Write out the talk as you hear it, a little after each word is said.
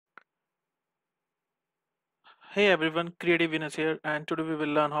Hey everyone, Creative Venus here, and today we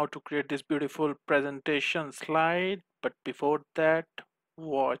will learn how to create this beautiful presentation slide. But before that,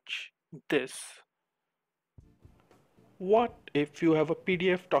 watch this. What if you have a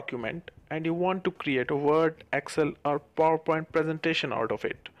PDF document and you want to create a Word, Excel, or PowerPoint presentation out of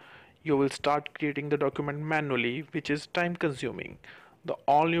it? You will start creating the document manually, which is time consuming. The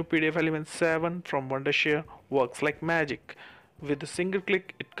all new PDFelement 7 from Wondershare works like magic. With a single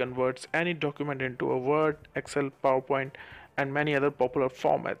click, it converts any document into a Word, Excel, PowerPoint, and many other popular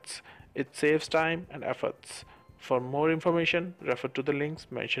formats. It saves time and efforts. For more information, refer to the links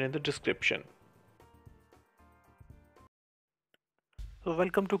mentioned in the description. So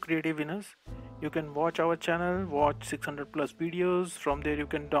welcome to Creative Venus. You can watch our channel, watch 600 plus videos. From there you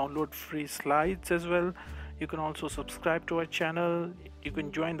can download free slides as well. You can also subscribe to our channel. You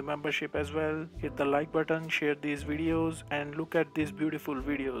can join the membership as well. Hit the like button, share these videos, and look at these beautiful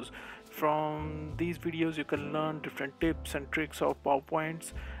videos. From these videos you can learn different tips and tricks of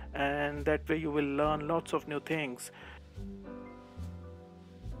PowerPoints, and that way you will learn lots of new things.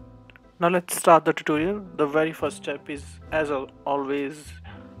 Now let's start the tutorial. The very first step is, as always,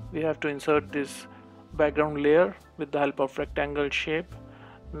 we have to insert this background layer with the help of rectangle shape.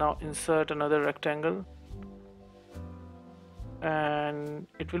 Now insert another rectangle, and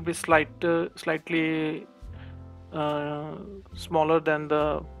it will be slightly smaller than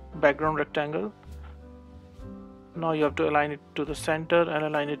the background rectangle. Now you have to align it to the center and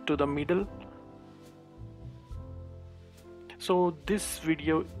align it to the middle. So this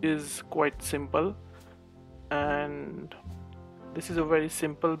video is quite simple, and this is a very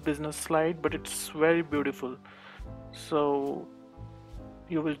simple business slide, but it's very beautiful, so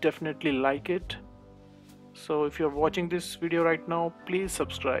you will definitely like it. So if you're watching this video right now, please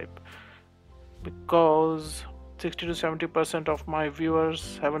subscribe, because 60 to 70% of my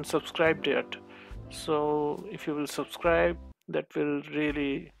viewers haven't subscribed yet. So if you will subscribe, that will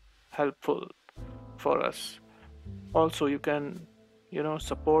really helpful for us. Also, you can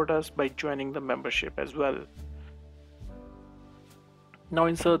support us by joining the membership as well. Now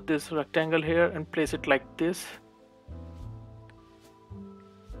insert this rectangle here and place it like this.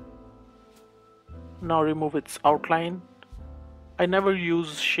 Now remove its outline. I never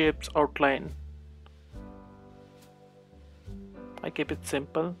use shapes outline. I keep it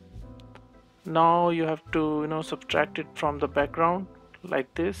simple. Now you have to subtract it from the background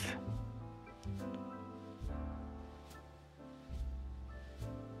like this.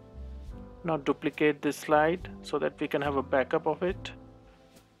 Now duplicate this slide so that we can have a backup of it.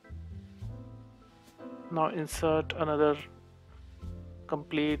 Now insert another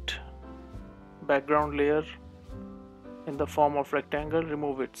complete background layer in the form of rectangle.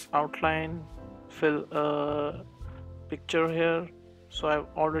 Remove its outline, fill a picture here. So I've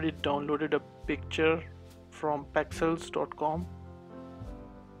already downloaded a picture from pexels.com.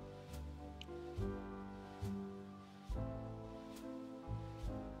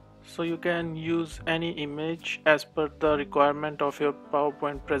 So you can use any image as per the requirement of your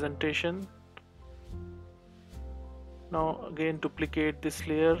PowerPoint presentation. Now again duplicate this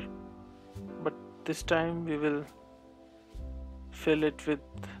layer, but this time we will fill it with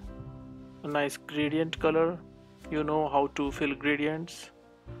a nice gradient color. You know how to fill gradients.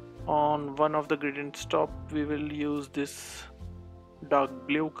 On one of the gradients top we will use this dark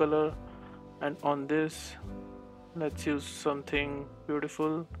blue color, and on this let's use something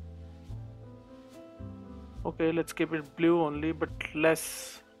beautiful. Okay, let's keep it blue only, but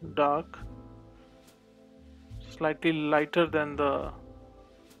less dark, slightly lighter than the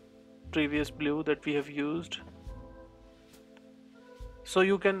previous blue that we have used. So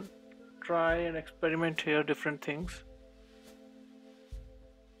you can try and experiment here different things.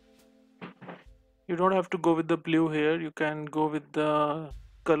 You don't have to go with the blue here, you can go with the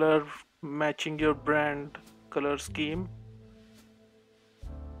color matching your brand color scheme.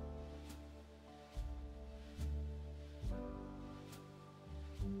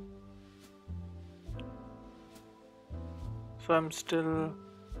 So I'm still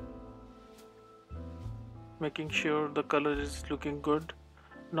making sure the color is looking good.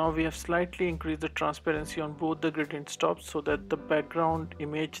 Now we have slightly increased the transparency on both the gradient tops so that the background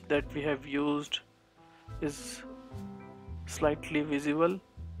image that we have used is slightly visible.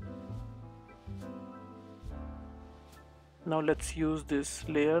 Now let's use this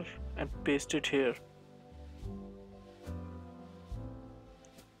layer and paste it here.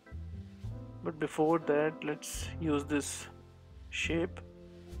 But before that, let's use this shape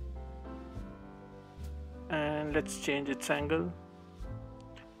and let's change its angle.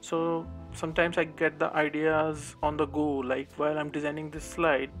 So sometimes I get the ideas on the go, like while I'm designing this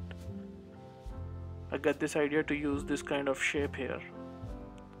slide, I got this idea to use this kind of shape here.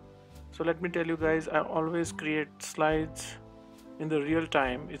 So let me tell you guys, I always create slides in the real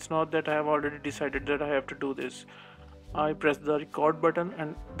time. It's not that I have already decided that I have to do this. I press the record button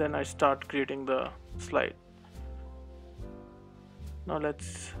and then I start creating the slide. Now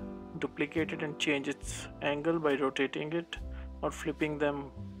let's duplicate it and change its angle by rotating it or flipping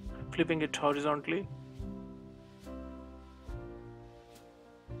it horizontally.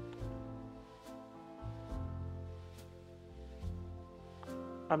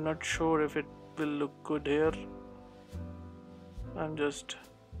 I'm not sure if it will look good here. I'm just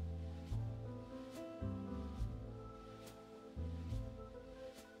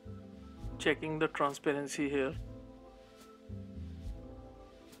checking the transparency here.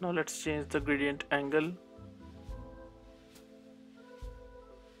 Now let's change the gradient angle.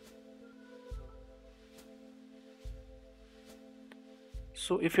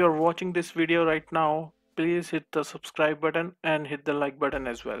 So if you're watching this video right now, please hit the subscribe button and hit the like button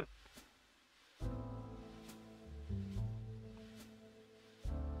as well.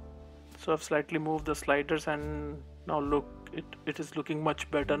 So I've slightly moved the sliders and now look, it is looking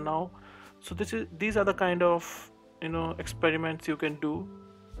much better now. So these are the kind of experiments you can do.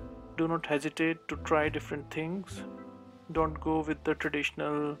 Do not hesitate to try different things. Don't go with the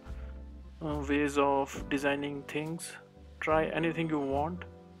traditional ways of designing things. Try anything you want.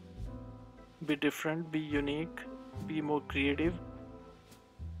 Be different, be unique, be more creative.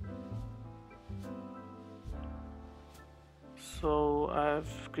 So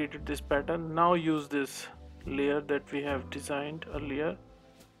I've created this pattern. Now use this layer that we have designed earlier.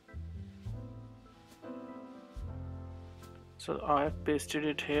 So I have pasted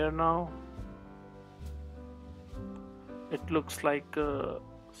it here now. It looks like a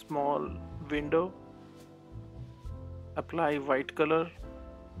small window. Apply white color.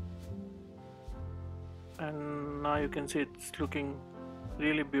 And now you can see it's looking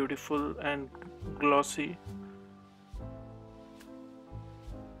really beautiful and glossy.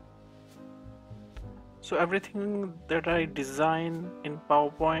 So everything that I design in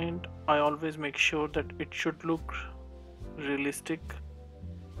PowerPoint, I always make sure that it should look realistic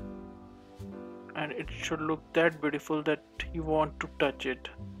and it should look that beautiful that you want to touch it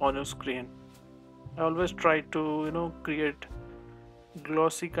on your screen. I always try to create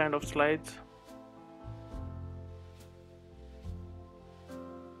glossy kind of slides.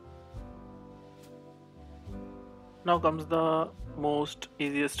 Now comes the most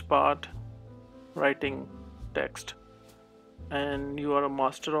easiest part, writing text, and you are a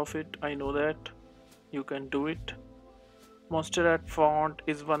master of it. I know that you can do it. Monsterrat font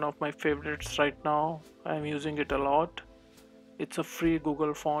is one of my favorites right now. I'm using it a lot. It's a free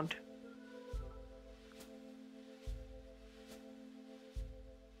Google font.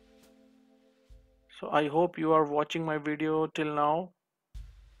 So I hope you are watching my video till now,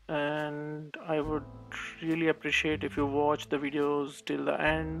 and I would really appreciate if you watch the videos till the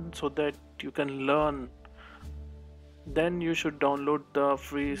end so that you can learn. Then you should download the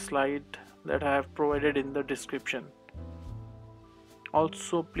free slide that I have provided in the description.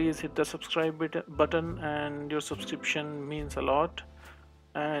 Also, please hit the subscribe button, and your subscription means a lot,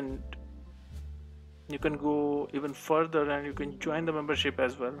 and you can go even further and you can join the membership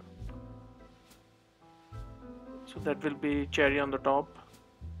as well. So that will be cherry on the top.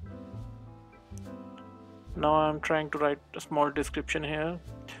 Now I'm trying to write a small description here.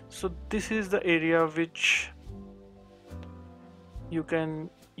 So this is the area which you can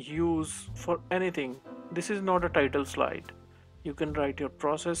use for anything. This is not a title slide. You can write your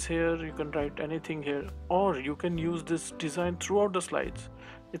process here, you can write anything here, or you can use this design throughout the slides.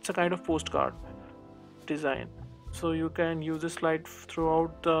 It's a kind of postcard design. So you can use this slide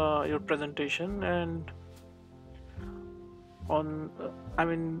throughout your presentation, and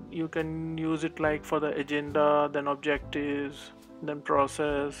you can use it like for the agenda, then objectives, then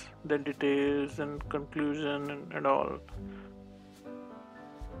process, then details, and conclusion and all.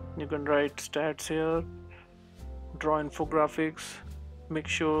 You can write stats here, draw infographics, make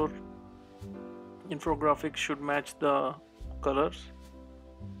sure infographics should match the colors.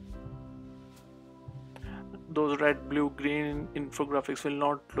 Those red, blue, green infographics will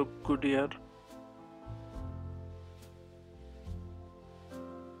not look good here.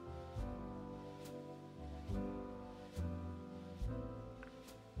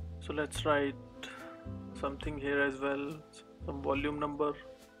 So let's write something here as well, some volume number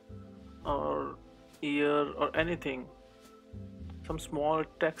or year or anything. Some small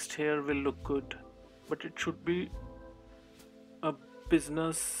text here will look good, but it should be a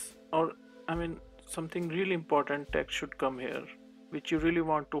business or something really important text should come here which you really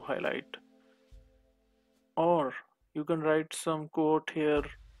want to highlight. Or you can write some quote here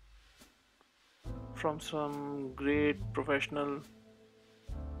from some great professional,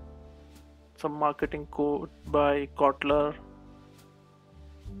 some marketing quote by Kotler,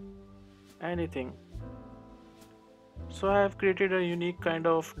 anything. So I have created a unique kind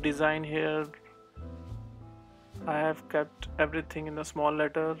of design here. I have kept everything in a small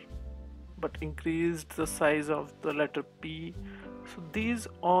letter but increased the size of the letter P. So these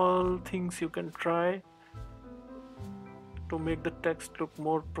all things you can try to make the text look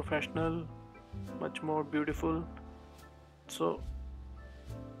more professional, much more beautiful. So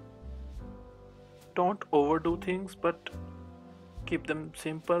don't overdo things, but keep them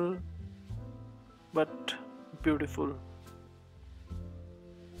simple but beautiful.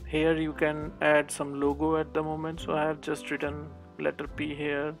 Here you can add some logo at the moment, so I have just written letter P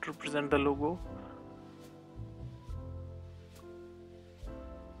here to represent the logo.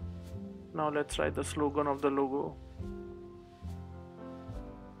 Now let's write the slogan of the logo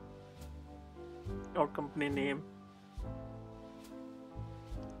or company name.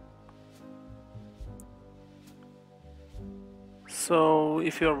 So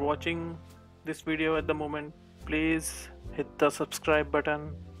if you're watching this video at the moment, please hit the subscribe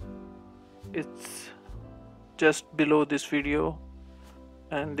button. It's just below this video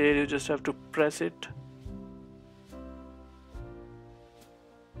and there you just have to press it.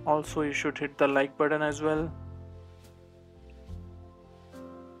 Also you should hit the like button as well.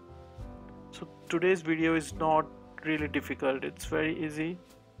 So today's video is not really difficult, it's very easy.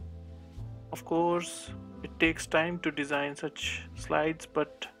 Of course it takes time to design such slides,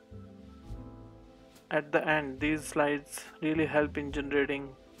 but at the end these slides really help in generating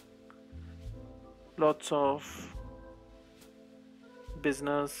lots of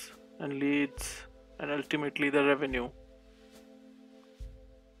business and leads and ultimately the revenue.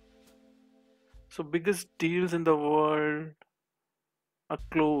 So biggest deals in the world are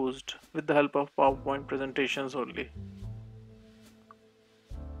closed with the help of PowerPoint presentations only.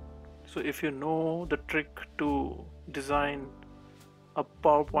 So if you know the trick to design a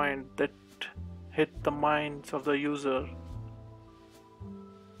PowerPoint that hit the minds of the user,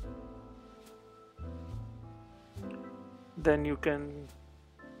 then you can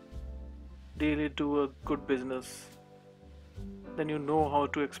really do a good business. Then you know how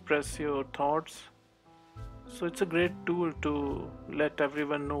to express your thoughts. So it's a great tool to let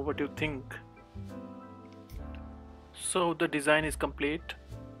everyone know what you think. So the design is complete.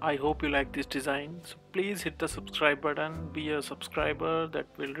 I hope you like this design. So please hit the subscribe button, be a subscriber, that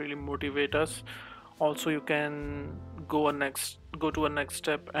will really motivate us. Also you can go to a next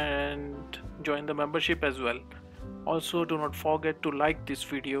step and join the membership as well. Also do not forget to like this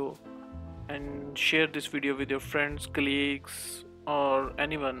video and share this video with your friends, colleagues or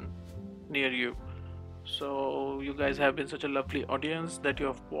anyone near you. So you guys have been such a lovely audience that you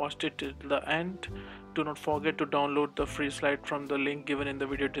have watched it till the end. Do not forget to download the free slide from the link given in the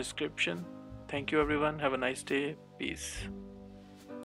video description. Thank you everyone. Have a nice day. Peace.